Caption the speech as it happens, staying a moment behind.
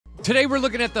Today we're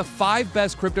looking at the 5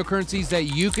 best cryptocurrencies that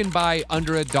you can buy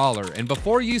under $1. And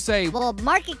before you say, well,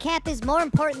 market cap is more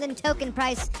important than token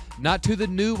price, not to the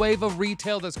new wave of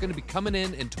retail that's going to be coming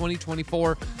in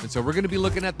 2024. And so we're going to be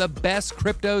looking at the best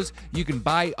cryptos you can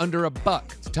buy under $1.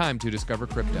 It's time to discover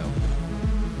crypto.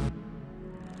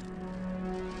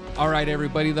 All right,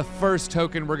 everybody, the first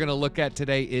token we're going to look at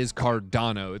today is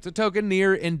Cardano. It's a token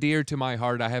near and dear to my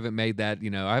heart. I haven't made that,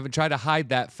 I haven't tried to hide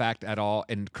that fact at all.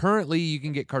 And currently, you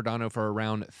can get Cardano for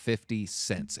around 50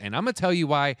 cents. And I'm going to tell you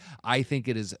why I think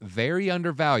it is very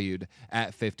undervalued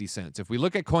at 50 cents. If we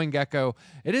look at CoinGecko,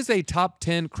 it is a top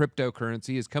 10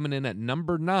 cryptocurrency. It's coming in at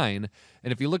number 9.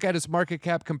 And if you look at its market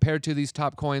cap compared to these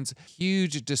top coins,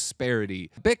 huge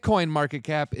disparity. Bitcoin market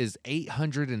cap is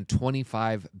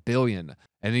 $825 billion.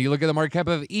 And then you look at the market cap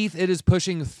of ETH, it is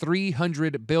pushing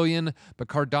 $300 billion, but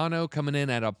Cardano coming in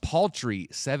at a paltry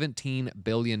 $17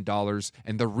 billion.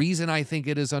 And the reason I think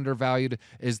it is undervalued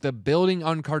is the building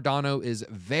on Cardano is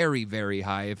very, very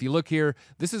high. If you look here,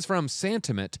 this is from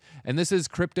Santiment, and this is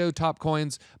crypto top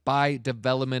coins by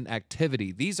development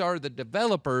activity. These are the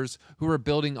developers who are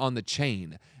building on the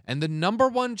chain. And the number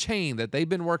one chain that they've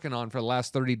been working on for the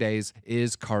last 30 days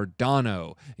is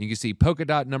Cardano. You can see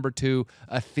Polkadot number 2,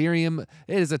 Ethereum,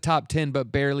 it is a top 10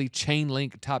 but barely,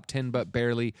 Chainlink top 10 but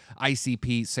barely,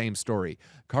 ICP, same story.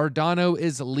 Cardano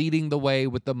is leading the way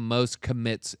with the most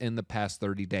commits in the past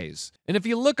 30 days. And if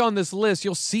you look on this list,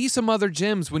 you'll see some other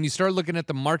gems when you start looking at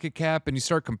the market cap and you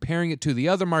start comparing it to the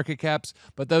other market caps,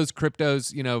 but those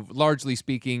cryptos, largely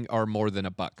speaking, are more than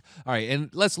 $1. All right, and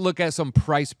let's look at some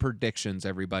price predictions,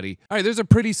 everybody. All right, there's a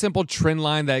pretty simple trend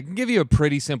line that can give you a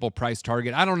pretty simple price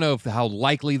target. I don't know how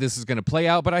likely this is going to play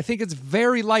out, but I think it's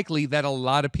very likely that a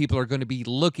lot of people are going to be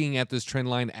looking at this trend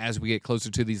line as we get closer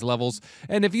to these levels.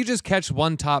 And if you just catch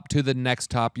one top to the next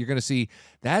top, you're going to see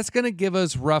that's going to give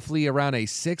us roughly around a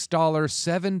 $6,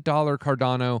 $7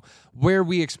 Cardano, where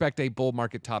we expect a bull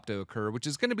market top to occur, which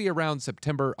is going to be around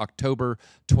September, October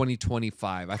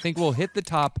 2025. I think we'll hit the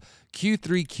top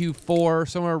Q3, Q4,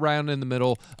 somewhere around in the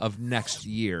middle of next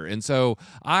year. And so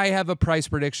I have a price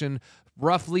prediction,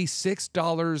 roughly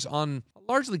 $6 on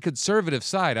largely conservative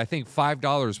side. I think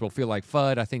 $5 will feel like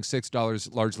FUD. I think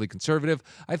 $6 largely conservative.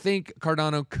 I think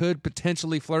Cardano could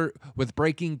potentially flirt with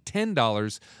breaking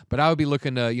 $10, but I would be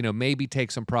looking to, maybe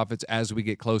take some profits as we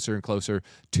get closer and closer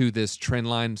to this trend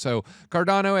line. So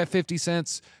Cardano at 50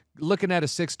 cents, looking at a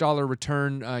 $6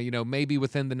 return, maybe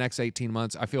within the next 18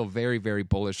 months, I feel very, very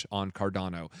bullish on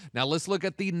Cardano. Now, let's look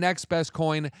at the next best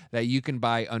coin that you can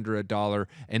buy under $1,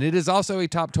 and it is also a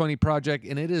top 20 project,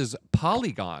 and it is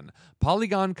Polygon.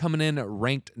 Polygon coming in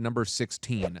ranked number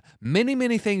 16. Many,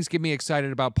 many things get me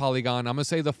excited about Polygon. I'm going to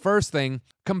say the first thing,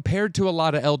 compared to a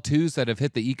lot of L2s that have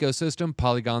hit the ecosystem,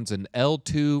 Polygon's an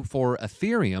L2 for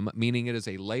Ethereum, meaning it is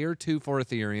a layer 2 for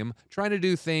Ethereum, trying to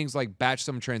do things like batch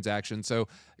some transactions so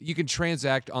you can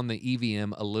transact on the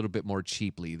EVM a little bit more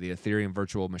cheaply, the Ethereum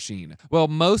virtual machine. Well,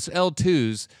 most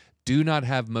L2s do not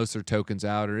have most of their tokens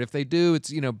out, or if they do,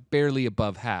 it's, barely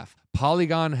above half.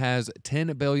 Polygon has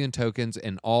 10 billion tokens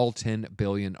and all 10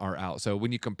 billion are out. So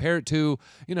when you compare it to,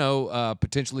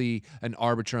 potentially an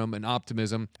Arbitrum, an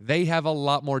Optimism, they have a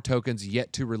lot more tokens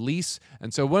yet to release.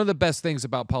 And so one of the best things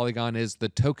about Polygon is the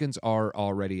tokens are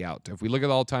already out. If we look at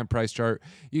the all-time price chart,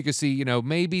 you can see,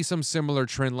 maybe some similar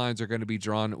trend lines are going to be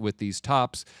drawn with these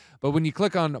tops. But when you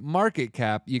click on market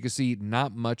cap, you can see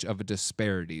not much of a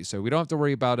disparity. So we don't have to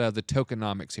worry about the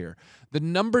tokenomics here. The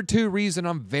number 2 reason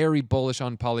I'm very bullish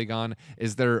on Polygon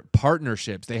is their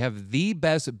partnerships. They have the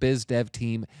best biz dev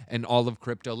team in all of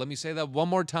crypto. Let me say that one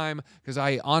more time because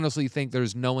I honestly think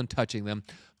there's no one touching them.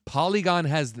 Polygon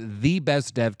has the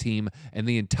best dev team in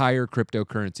the entire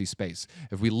cryptocurrency space.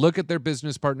 If we look at their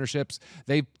business partnerships,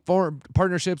 they formed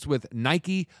partnerships with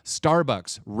Nike,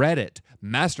 Starbucks, Reddit,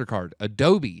 MasterCard,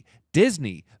 Adobe,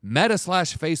 Disney,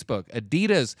 Meta/Facebook,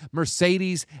 Adidas,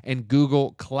 Mercedes, and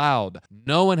Google Cloud.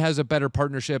 No one has a better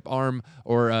partnership arm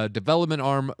or a development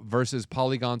arm versus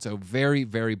Polygon, so very,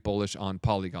 very bullish on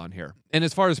Polygon here. And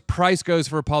as far as price goes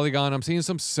for Polygon, I'm seeing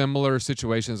some similar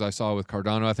situations I saw with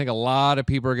Cardano. I think a lot of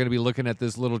people are going to be looking at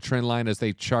this little trend line as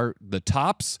they chart the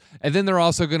tops, and then they're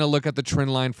also going to look at the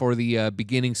trend line for the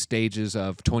beginning stages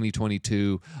of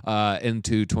 2022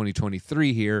 into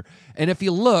 2023 here. And if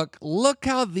you look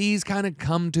how these these kind of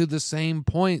come to the same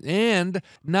point. And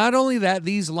not only that,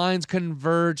 these lines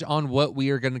converge on what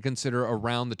we are going to consider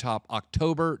around the top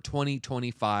October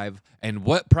 2025. And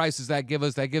what price does that give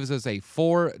us? That gives us a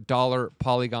 $4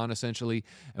 Polygon essentially.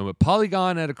 And with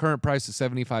Polygon at a current price of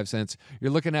 75 cents,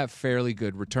 you're looking at fairly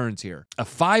good returns here. A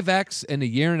 5x in a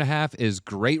year and a half is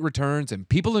great returns, and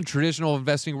people in traditional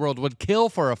investing world would kill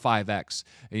for a 5x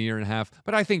in a year and a half.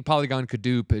 But I think Polygon could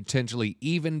do potentially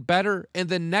even better. And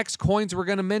the next coins we're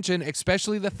going to mention,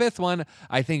 especially the fifth one,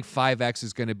 I think 5x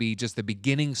is going to be just the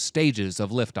beginning stages of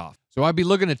liftoff. So I'd be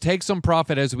looking to take some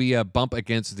profit as we bump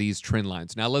against these trend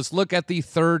lines. Now let's look at the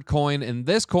third coin. In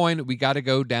this coin, we got to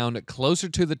go down closer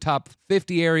to the top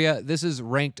 50 area. This is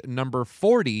ranked number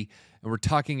 40, and we're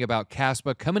talking about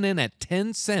Caspa coming in at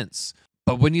 10 cents.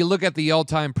 But when you look at the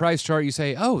all-time price chart, you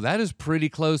say, oh, that is pretty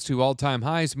close to all-time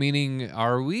highs, meaning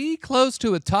are we close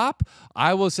to a top?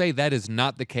 I will say that is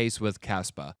not the case with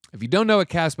Caspa. If you don't know what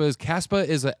Caspa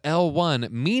is a L1,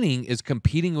 meaning is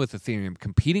competing with Ethereum,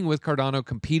 competing with Cardano,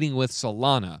 competing with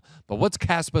Solana. But what's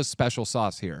Caspa's special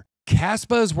sauce here?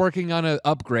 Caspa is working on an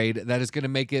upgrade that is going to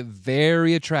make it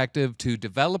very attractive to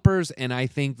developers and I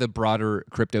think the broader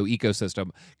crypto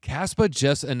ecosystem. Caspa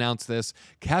just announced this.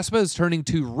 Caspa is turning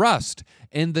to Rust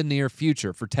in the near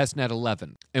future for testnet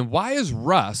 11. And why is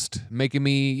Rust making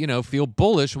me, feel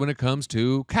bullish when it comes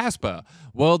to Caspa?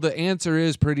 Well, the answer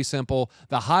is pretty simple.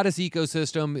 The hottest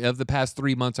ecosystem of the past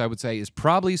 3 months, I would say, is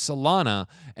probably Solana,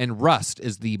 and Rust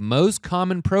is the most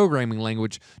common programming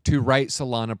language to write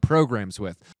Solana programs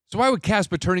with. So why would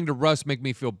Caspa turning to Rust make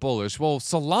me feel bullish? Well,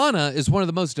 Solana is one of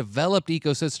the most developed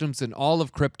ecosystems in all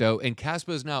of crypto, and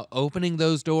Caspa is now opening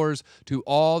those doors to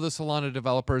all the Solana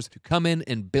developers to come in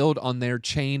and build on their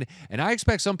chain. And I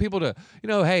expect some people to,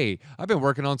 hey, I've been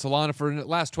working on Solana for the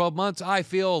last 12 months. I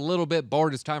feel a little bit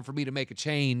bored. It's time for me to make a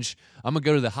change. I'm going to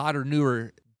go to the hotter,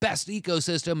 newer, best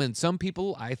ecosystem, and some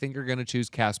people I think are going to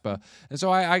choose Caspa. And so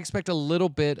I expect a little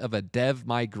bit of a dev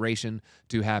migration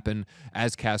to happen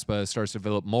as Caspa starts to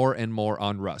develop more and more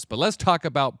on Rust. But let's talk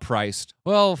about price.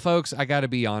 Well, folks, I got to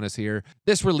be honest here.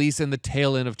 This release in the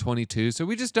tail end of 22, so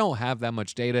we just don't have that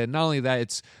much data. And not only that,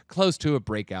 it's close to a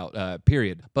breakout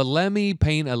period. But let me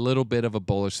paint a little bit of a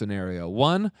bullish scenario.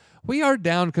 One, we are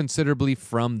down considerably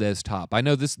from this top. I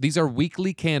know these are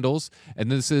weekly candles,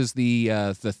 and this is the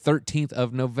 13th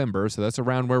of November, so that's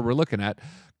around where we're looking at.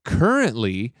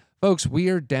 Currently, folks, we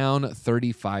are down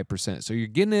 35%. So you're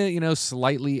getting it,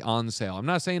 slightly on sale. I'm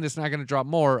not saying it's not going to drop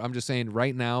more. I'm just saying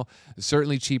right now, it's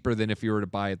certainly cheaper than if you were to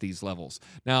buy at these levels.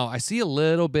 Now, I see a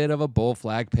little bit of a bull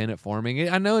flag pennant forming.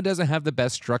 I know it doesn't have the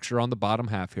best structure on the bottom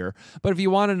half here, but if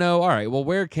you want to know, all right, well,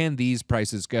 where can these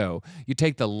prices go? You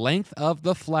take the length of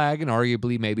the flag, and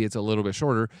arguably maybe it's a little bit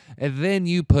shorter, and then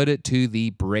you put it to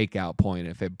the breakout point.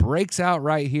 If it breaks out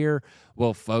right here,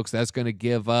 well, folks, that's going to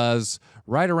give us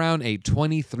right around a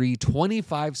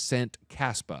 25 cent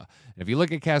Caspa. And if you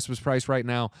look at Caspa's price right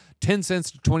now, 10 cents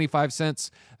to 25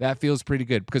 cents, that feels pretty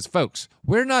good. Because, folks,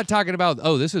 we're not talking about,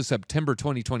 oh, this is September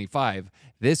 2025.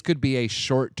 This could be a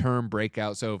short-term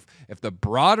breakout. So if the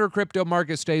broader crypto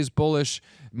market stays bullish,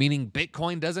 meaning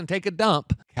Bitcoin doesn't take a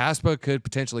dump, Caspa could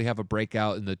potentially have a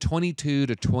breakout in the 22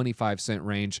 to 25 cent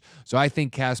range. So I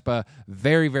think Caspa,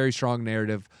 very, very strong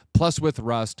narrative, plus with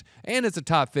Rust, and it's a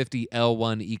top 50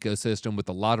 L1 ecosystem with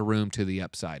a lot of room to the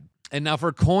upside. And now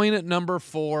for coin number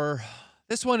 4,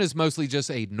 this one is mostly just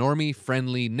a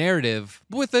normie-friendly narrative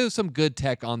with some good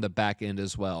tech on the back end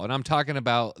as well. And I'm talking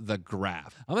about the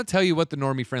graph. I'm going to tell you what the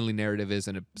normie-friendly narrative is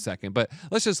in a second, but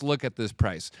let's just look at this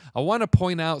price. I want to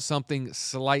point out something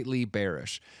slightly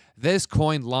bearish. This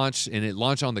coin launched, and it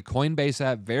launched on the Coinbase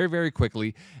app very, very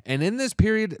quickly. And in this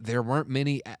period, there weren't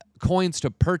many coins to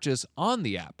purchase on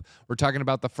the app. We're talking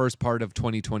about the first part of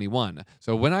 2021.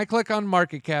 So when I click on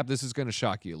market cap, this is going to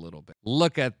shock you a little bit.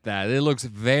 Look at that. It looks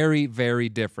very, very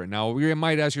different. Now, you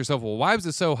might ask yourself, well, why was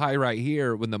it so high right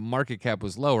here when the market cap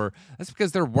was lower? That's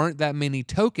because there weren't that many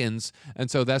tokens, and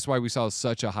so that's why we saw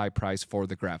such a high price for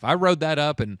the graph. I wrote that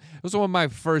up, and it was one of my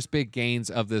first big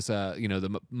gains of this,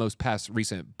 the most past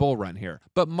recent bull run here.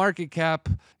 But market cap,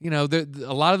 a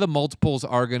lot of the multiples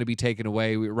are going to be taken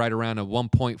away. We're right around a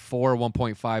 1.4,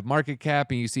 1.5 market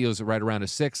cap, and you see it was right around a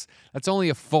 6. That's only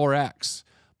a 4x.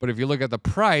 But if you look at the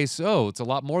price, it's a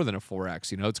lot more than a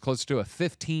 4x. It's close to a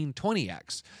 15,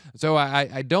 20x. So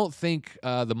I don't think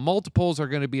the multiples are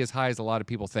going to be as high as a lot of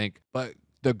people think. But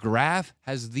the graph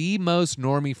has the most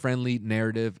normie-friendly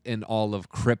narrative in all of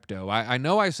crypto. I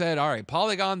know I said, all right,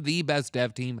 Polygon, the best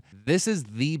dev team. This is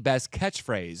the best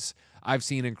catchphrase I've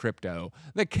seen in crypto.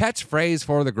 The catchphrase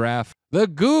for the graph, The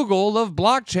Google of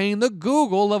blockchain, the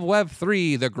Google of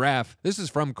Web3, the graph. This is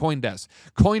from CoinDesk,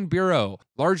 Coin Bureau,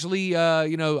 largely,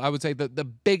 I would say the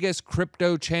biggest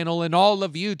crypto channel in all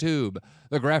of YouTube.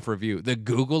 The graph review, the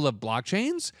Google of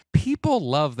blockchains. People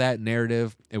love that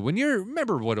narrative. And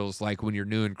remember what it was like when you're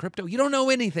new in crypto. You don't know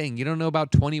anything. You don't know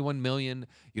about 21 million.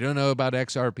 You don't know about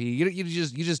XRP. You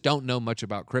just don't know much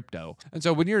about crypto. And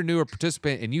so when you're a newer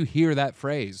participant and you hear that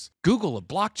phrase, Google of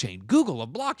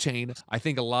blockchain, I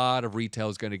think a lot of retail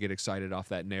is going to get excited off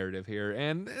that narrative here.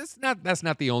 And that's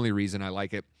not the only reason I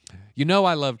like it. You know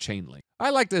I love Chainlink. I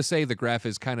like to say the graph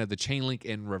is kind of the Chainlink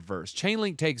in reverse.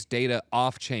 Chainlink takes data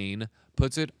off-chain,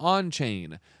 puts it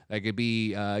on-chain. That could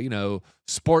be,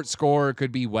 sports score. It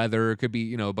could be weather. It could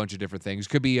be, a bunch of different things. It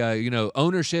could be,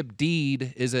 ownership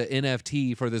deed is an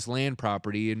NFT for this land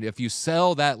property. And if you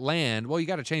sell that land, well, you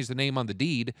got to change the name on the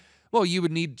deed. Well, you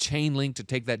would need Chainlink to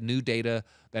take that new data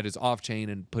that is off-chain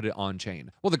and put it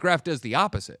on-chain. Well, the graph does the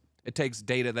opposite. It takes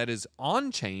data that is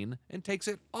on-chain and takes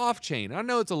it off-chain. I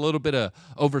know it's a little bit of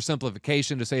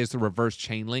oversimplification to say it's the reverse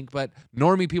chain link, but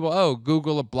normie people,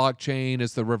 Google a blockchain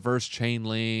is the reverse chain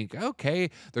link.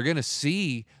 Okay, they're going to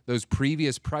see those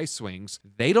previous price swings.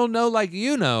 They don't know like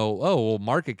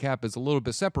market cap is a little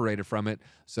bit separated from it,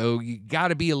 so you got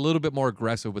to be a little bit more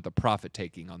aggressive with the profit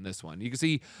taking on this one. You can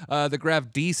see the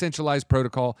graph decentralized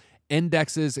protocol,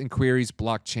 indexes and queries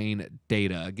blockchain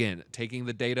data. Again, taking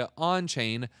the data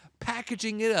on-chain,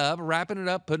 packaging it up, wrapping it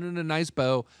up, putting it in a nice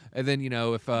bow, and then,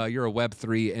 if you're a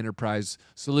Web3 enterprise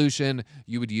solution,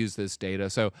 you would use this data.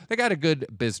 So they got a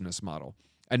good business model.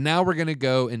 And now we're going to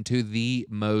go into the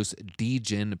most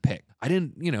degen pick.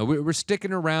 We're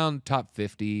sticking around top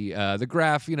 50. The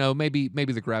graph, maybe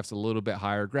the graph's a little bit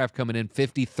higher. Graph coming in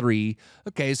 53.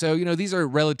 Okay, so, these are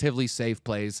relatively safe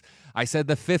plays. I said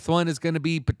the fifth one is going to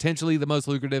be potentially the most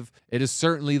lucrative. It is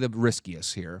certainly the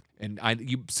riskiest here. And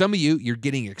some of you're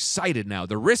getting excited now.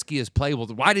 The riskiest play, well,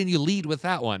 why didn't you lead with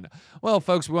that one? Well,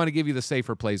 folks, we want to give you the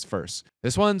safer plays first.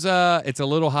 This one's, it's a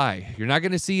little high. You're not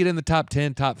going to see it in the top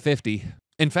 10, top 50.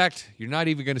 In fact, you're not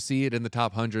even going to see it in the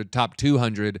top 100, top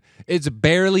 200. It's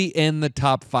barely in the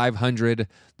top 500.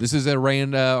 This is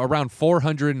around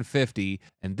 450.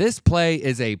 And this play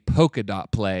is a polka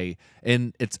dot play,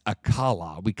 and it's a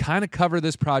Kala. We kind of covered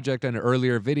this project in an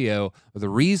earlier video. But the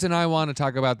reason I want to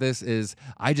talk about this is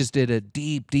I just did a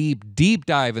deep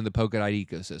dive in the polka dot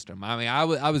ecosystem. I mean,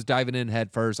 I was diving in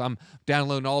head first. I'm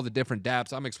downloading all the different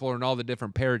dApps. I'm exploring all the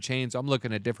different parachains. I'm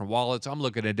looking at different wallets. I'm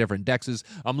looking at different dexes.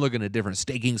 I'm looking at different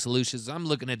staking solutions. I'm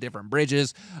looking at different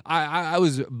bridges. I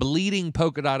was bleeding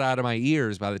polka dot out of my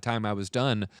ears by the time I was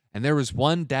done. And there was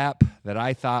one dApp that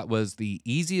I thought was the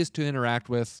easiest to interact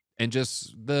with and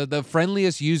just the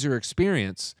friendliest user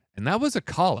experience. And that was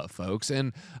Akala, folks.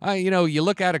 And, you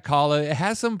look at Akala, it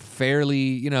has some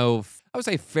fairly, I would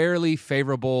say fairly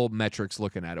favorable metrics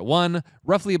looking at it. One,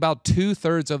 roughly about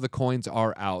 2/3 of the coins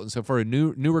are out. And so for a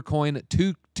newer coin,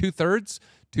 two-thirds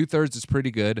is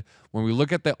pretty good. When we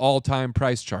look at the all-time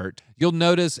price chart, you'll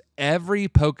notice every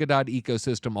Polkadot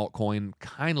ecosystem altcoin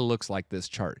kind of looks like this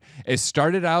chart. It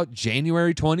started out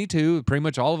January 22. Pretty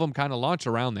much all of them kind of launched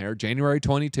around there, January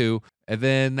 22. And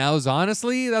then that was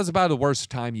about the worst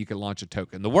time you could launch a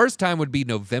token. The worst time would be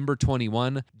November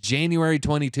 21. January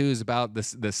 22 is about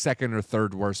the second or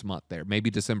third worst month there. Maybe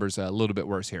December's a little bit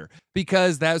worse here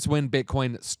because that's when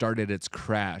Bitcoin started its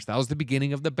crash. That was the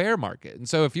beginning of the bear market. And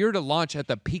so if you were to launch at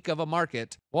the peak of a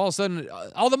market, well, all of a sudden,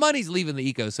 all the money's leaving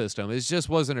the ecosystem. It just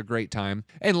wasn't a great time.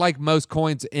 And like most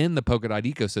coins in the Polkadot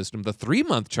ecosystem, the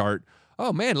 3-month chart,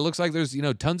 oh man, it looks like there's,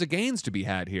 tons of gains to be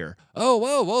had here. Oh,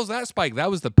 whoa, what was that spike? That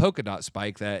was the Polkadot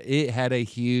spike that it had a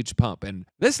huge pump. And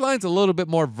this line's a little bit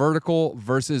more vertical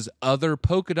versus other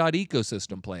Polkadot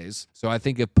ecosystem plays. So I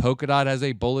think if Polkadot has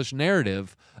a bullish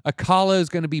narrative, Akala is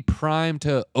going to be primed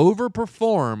to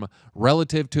overperform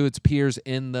relative to its peers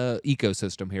in the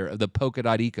ecosystem here, the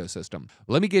Polkadot ecosystem.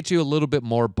 Let me get you a little bit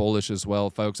more bullish as well,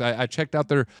 folks. I checked out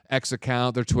their X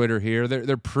account, their Twitter here.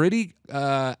 They're pretty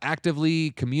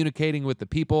actively communicating with the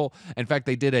people. In fact,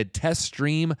 they did a test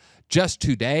stream just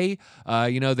today.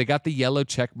 They got the yellow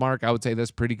check mark. I would say that's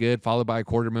pretty good, followed by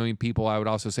 250,000 people. I would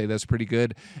also say that's pretty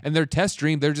good. And their test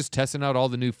stream, they're just testing out all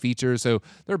the new features. So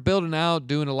they're building out,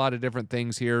 doing a lot of different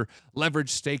things here. Leverage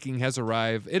staking has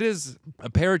arrived. It is a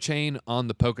parachain on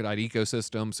the Polkadot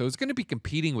ecosystem. So it's going to be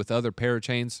competing with other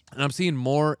parachains. And I'm seeing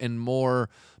more and more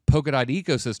Polkadot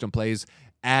ecosystem plays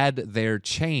add their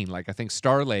chain. Like I think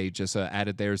Starlay just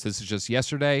added theirs. This is just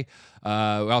yesterday. We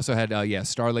also had,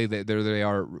 Starley. There they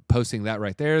are posting that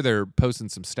right there. They're posting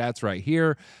some stats right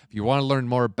here. If you want to learn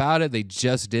more about it, they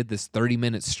just did this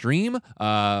 30-minute stream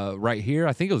right here.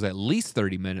 I think it was at least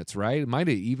 30 minutes, right? It might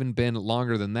have even been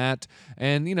longer than that.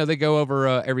 And, they go over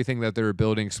everything that they're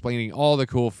building, explaining all the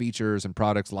cool features and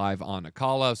products live on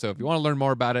Akala. So if you want to learn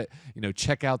more about it,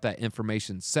 check out that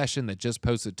information session that just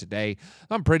posted today.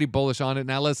 I'm pretty bullish on it.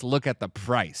 Now let's look at the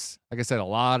price. Like I said, a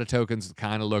lot of tokens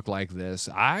kind of look like this.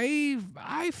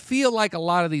 I feel like a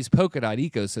lot of these Polkadot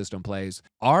ecosystem plays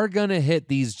are going to hit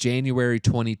these January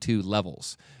 22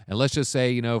 levels. And let's just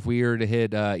say, if we were to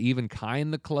hit even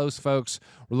kind of close, folks,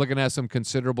 we're looking at some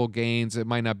considerable gains. It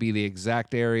might not be the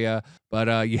exact area, but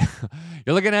you're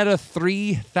looking at a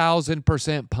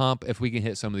 3,000% pump if we can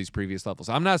hit some of these previous levels.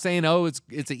 I'm not saying,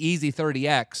 it's an easy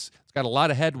 30x. It's got a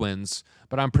lot of headwinds,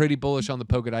 but I'm pretty bullish on the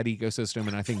Polkadot ecosystem,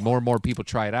 and I think more and more people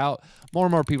try it out. More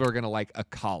and more people are going to like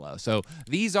Akala. So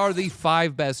these are the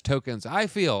 5 best tokens I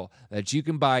feel that you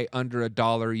can buy under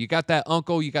 $1. You got that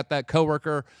uncle, you got that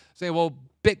coworker, say, well,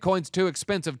 Bitcoin's too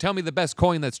expensive. Tell me the best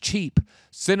coin that's cheap.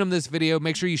 Send them this video.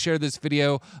 Make sure you share this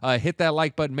video. Hit that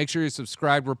like button. Make sure you're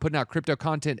subscribed. We're putting out crypto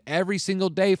content every single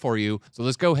day for you. So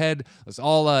let's go ahead. Let's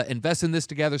all invest in this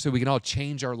together so we can all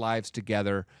change our lives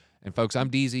together. And folks, I'm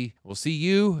DZ. We'll see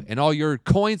you and all your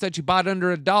coins that you bought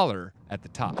under $1 at the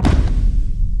top.